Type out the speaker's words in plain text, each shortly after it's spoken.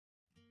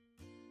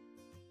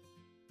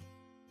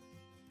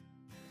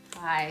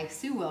Hi,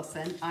 Sue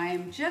Wilson.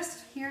 I'm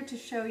just here to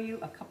show you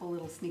a couple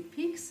little sneak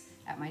peeks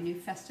at my new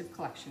festive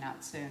collection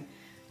out soon.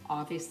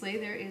 Obviously,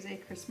 there is a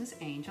Christmas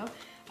angel.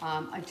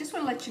 I just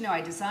want to let you know I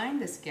designed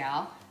this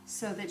gal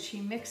so that she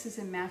mixes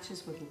and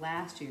matches with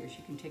last year's.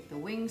 You can take the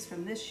wings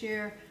from this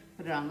year,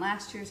 put it on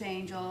last year's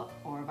angel,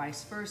 or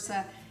vice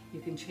versa.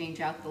 You can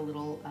change out the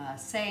little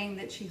saying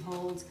that she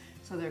holds,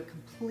 so they're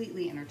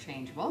completely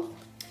interchangeable.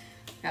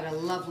 Got a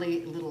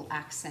lovely little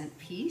accent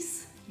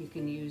piece you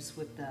can use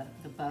with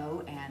the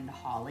bow and the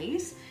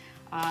hollies.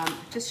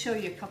 Just show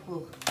you a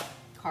couple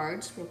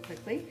cards real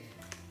quickly.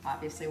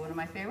 Obviously one of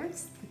my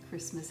favorites, the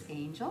Christmas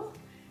angel.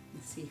 You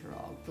can see her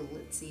all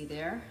glitzy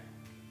there.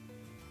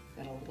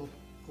 Got a little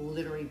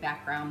glittery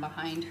background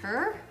behind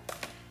her.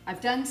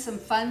 I've done some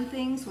fun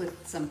things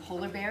with some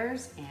polar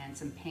bears and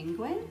some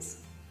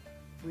penguins.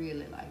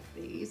 Really like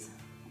these.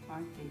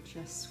 Aren't they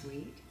just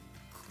sweet?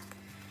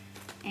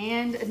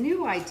 And a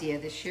new idea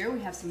this year, we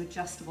have some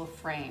adjustable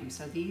frames.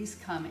 So these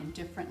come in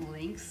different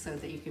lengths so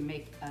that you can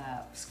make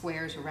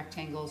squares or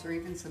rectangles or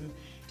even some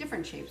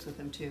different shapes with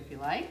them too if you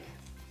like.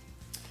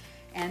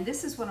 And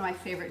this is one of my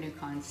favorite new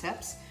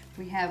concepts.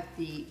 We have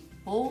the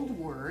bold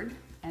word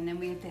and then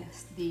we have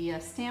the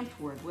stamped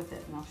word with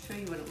it. And I'll show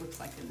you what it looks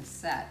like in the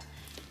set.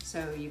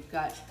 So you've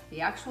got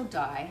the actual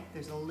die,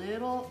 there's a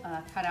little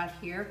cutout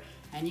here,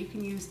 and you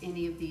can use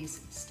any of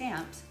these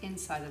stamps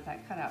inside of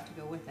that cutout to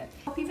go with it.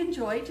 Hope you've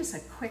enjoyed just a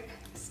quick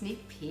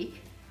sneak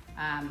peek.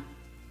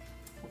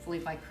 Hopefully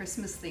by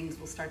Christmas things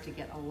will start to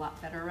get a lot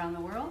better around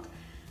the world,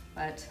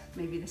 but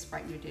maybe this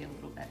brighten your day a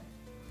little bit.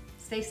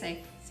 Stay safe,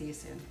 see you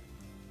soon.